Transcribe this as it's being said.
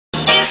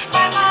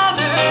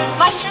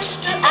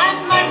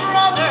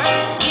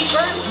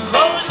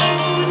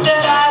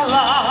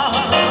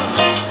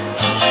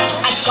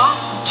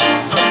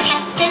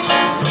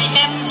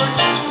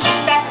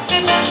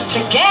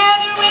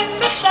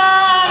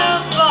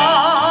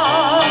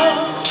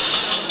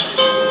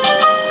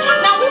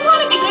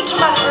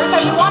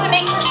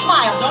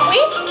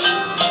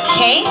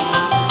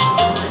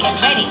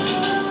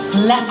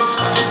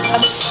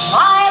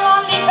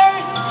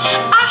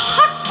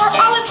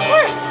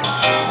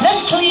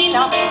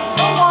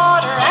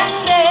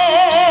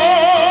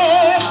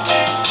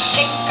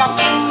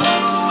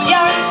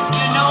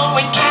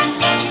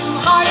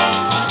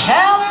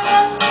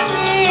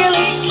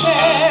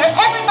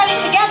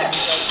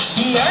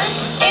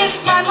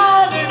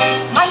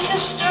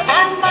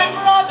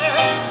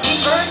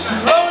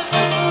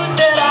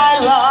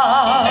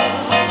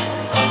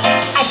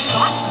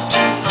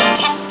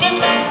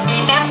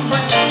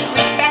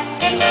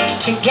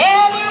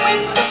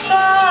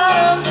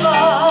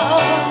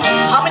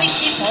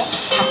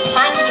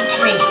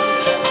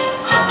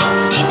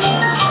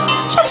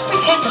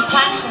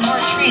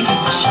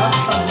book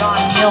from Don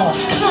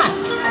Mills. Come on.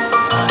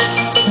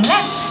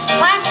 Let's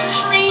plant a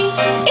tree.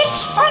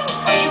 It's fun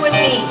for you and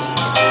me.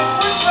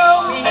 We're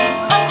growing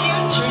a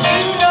future,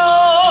 you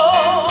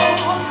know.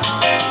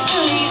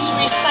 Please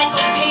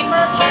recycle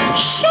paper.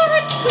 Share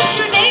it with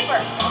your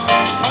neighbor.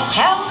 And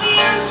tell the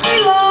earth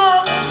we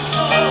love her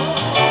so.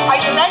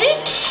 Are you ready?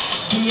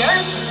 The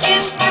earth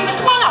is my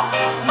mother,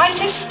 my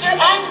sister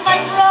and my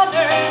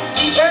brother.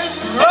 The earth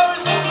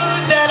grows the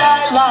food that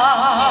I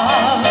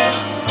love.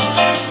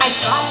 I've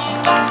got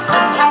to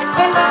protect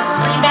it,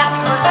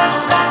 remember to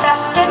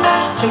respect it,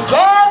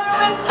 together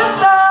with the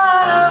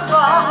sun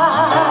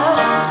above.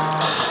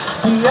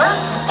 The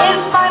earth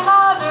is my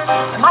mother,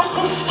 my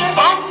sister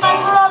and my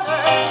brother.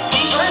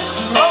 The earth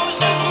grows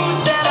the food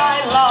that I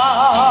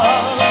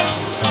love.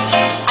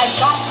 I've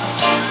got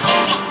to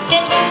protect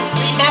it,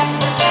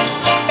 remember to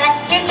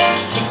respect it,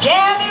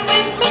 together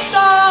with the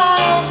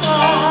sun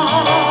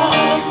above.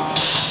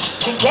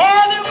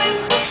 Together with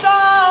the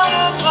sun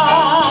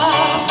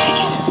above.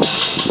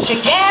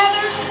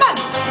 Together, come on,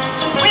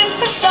 with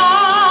the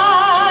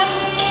sun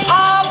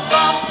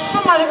above.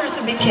 For Mother Earth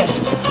and be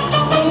kissed.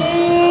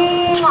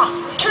 Mwah.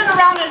 Turn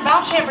around and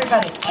bow to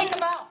everybody. Take a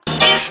bow.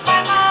 It's my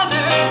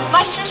mother,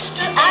 my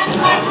sister, and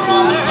my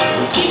brother.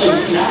 The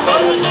earth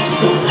grows the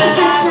food that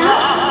I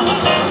love.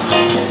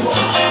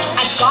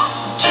 I've got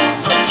to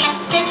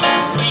protect it,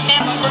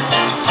 remember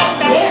to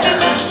respect it,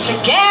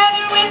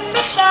 together with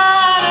the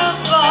sun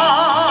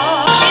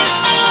above.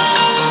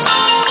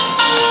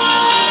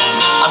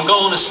 I'm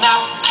gonna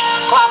snap,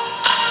 clap,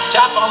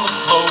 tap on the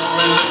floor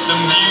and let the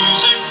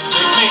music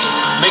take me,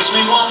 makes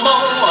me want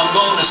more. I'm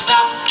gonna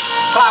snap,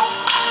 clap,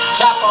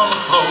 tap on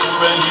the floor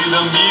and hear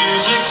the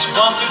music's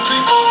 1, 2, 3,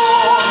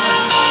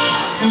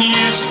 4.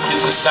 Music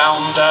is a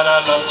sound that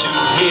I love to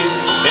hear.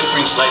 It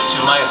brings life to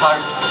my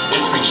heart,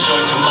 it brings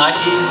joy to my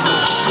ear.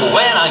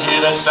 When I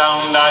hear that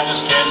sound I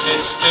just can't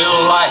sit still.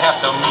 I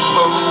have to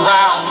move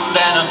around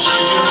and I'm sure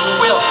you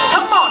will.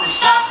 Come on and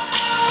snap,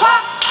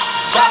 clap,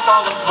 tap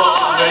on the floor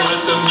and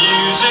let the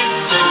music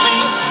take me,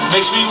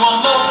 makes me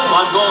want more.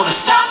 I'm gonna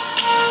snap,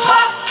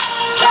 clap,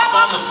 tap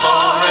on the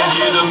floor and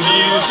hear the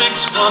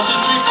music's 1, 2,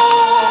 3,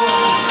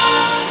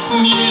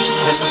 4. Music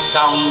has a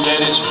sound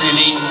that is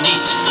really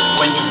neat.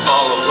 When you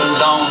follow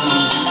along,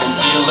 you can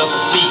feel the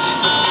beat.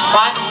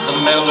 Find the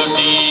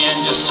melody and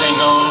just sing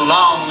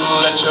along.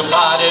 Let your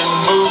body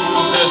move,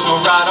 there's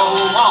no right or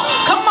wrong.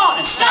 Come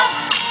on and snap,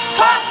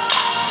 clap,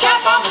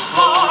 tap on the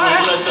floor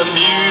and let the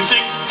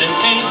music take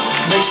me,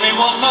 makes me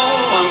want more.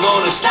 I'm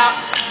gonna snap,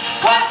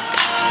 clap,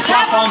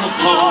 tap on the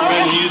floor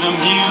and hear the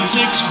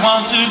music's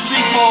 1, 2,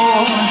 3,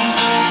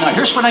 4. Now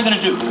here's what I'm gonna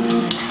do.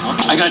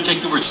 I'm gonna take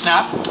the word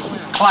snap,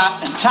 clap,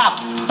 and tap,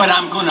 but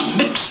I'm gonna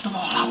mix them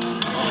all up.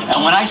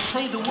 And when I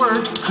say the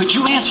word, could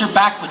you answer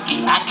back with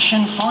the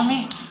action for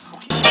me?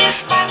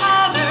 It's my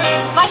mother,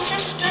 my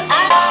sister,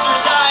 and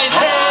exercise,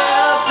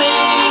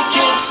 healthy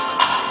kids.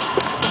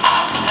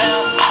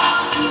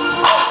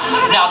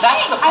 Now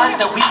that's the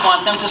part that we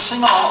want them to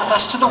sing along with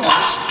us to the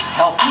words,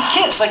 healthy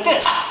kids, like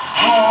this.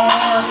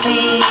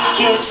 Healthy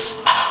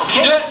kids.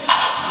 Okay?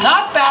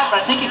 Not bad,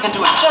 but I think you can do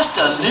it just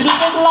a little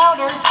bit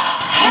louder.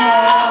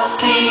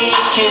 Healthy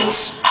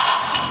kids.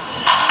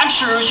 I'm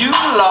sure you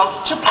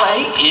love to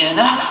play in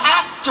an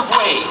active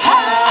way.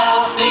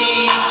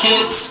 Healthy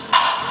kids.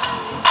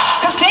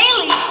 Because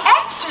daily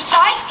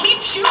exercise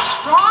keeps you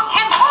strong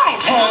and fine.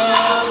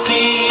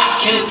 Healthy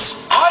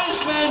kids.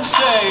 Wise men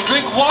say,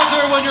 drink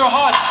water when you're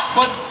hot,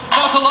 but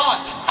not a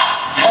lot.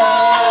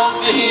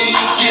 Healthy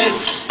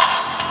kids.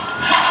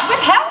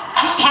 With health,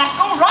 you can't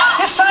go wrong.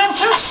 It's time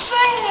to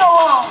sing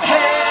along.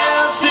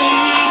 Healthy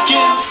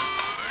kids.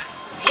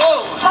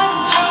 Whoa.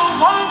 Such a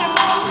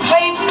wonderful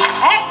way to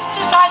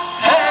exercise.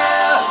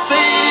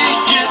 Healthy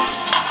kids.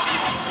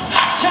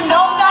 To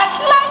know that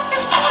life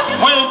is good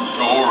when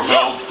you're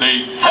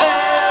healthy.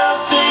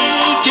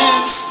 Healthy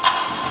kids.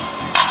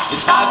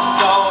 It's not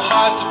so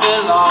hard to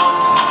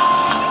belong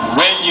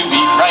when you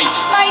eat right.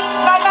 Night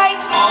by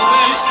night.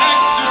 Always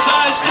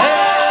exercise.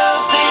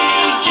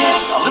 Healthy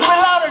kids. A little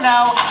bit louder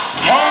now.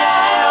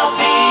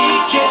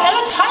 Healthy kids. And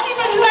a tiny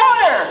bit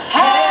louder.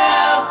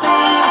 Healthy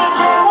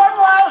kids. One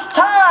last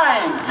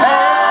time.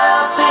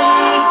 Healthy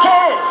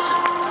kids.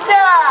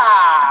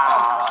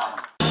 Now.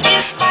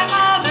 It's my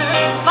mother,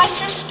 my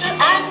sister,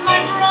 and my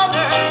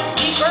brother.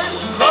 The earth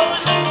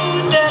grows the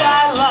food that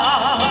I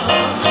love.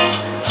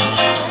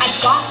 I've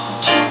got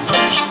to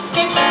protect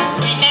it,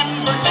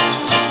 remember to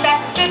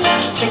respect it,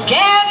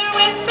 together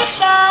with the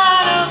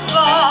sun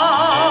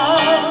above.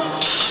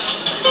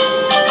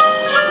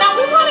 Now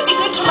we want to be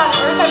good to Mother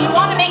Earth and we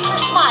want to make her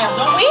smile,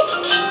 don't we?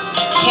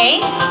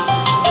 Okay?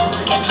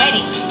 Get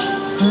ready.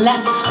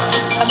 Let's put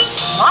a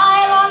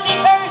smile on the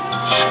earth,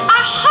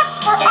 a hug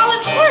for all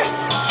it's worth.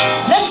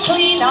 Let's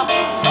clean up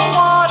the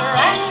water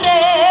and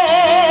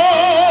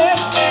air.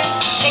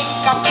 Pick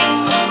up in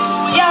the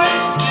schoolyard,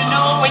 you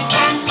know it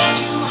can't be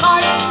too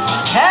hard.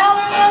 Tell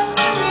her that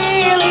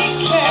we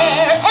really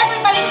care.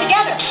 Everybody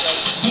together.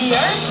 The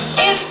earth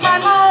is my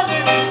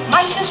mother,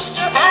 my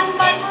sister and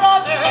my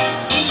brother.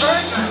 The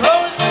earth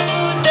grows the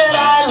food that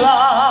I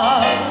love.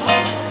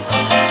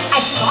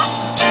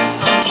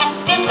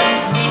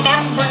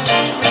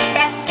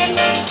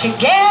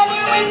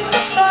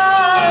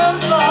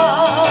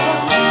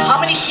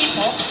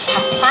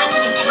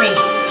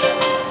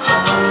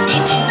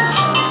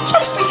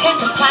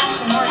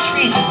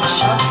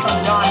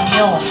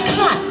 hills. Come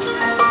on.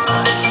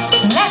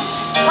 Let's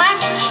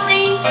plant a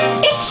tree.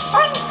 It's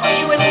fun for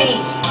you and me.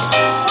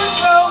 We're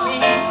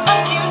growing a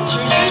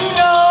future, you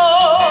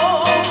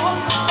know.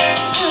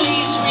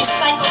 Please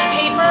recycle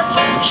paper.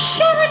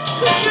 Share it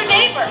with your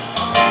neighbor.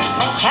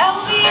 And tell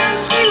the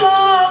earth we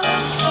love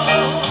her so.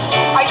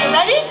 Are you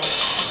ready?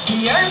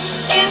 The earth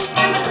is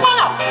my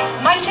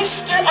my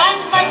sister and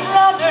my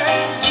brother.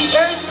 The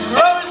earth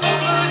grows the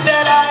food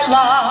that I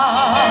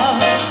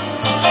love.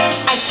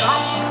 I've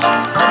got to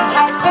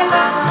protect it,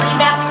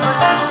 remember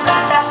and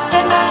respect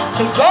it,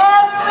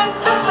 together with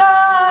the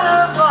sun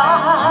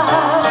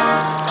above.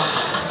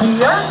 The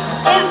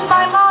earth is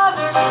my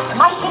mother,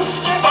 my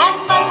sister and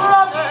my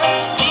brother.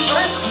 The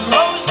earth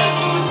grows the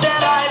food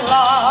that I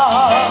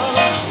love.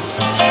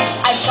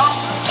 I've got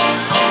to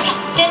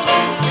protect it,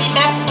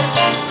 remember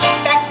and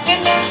respect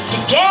it,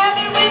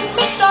 together with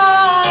the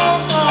sun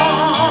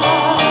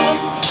above.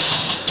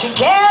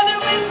 Together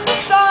with the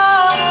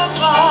sun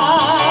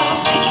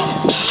above.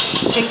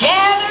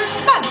 Together,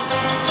 come on,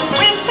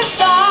 with the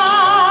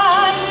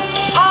sun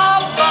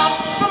above.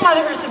 From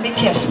Mother Earth, a big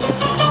kiss.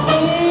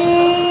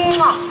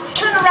 Mwah.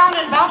 Turn around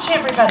and bow to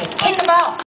everybody.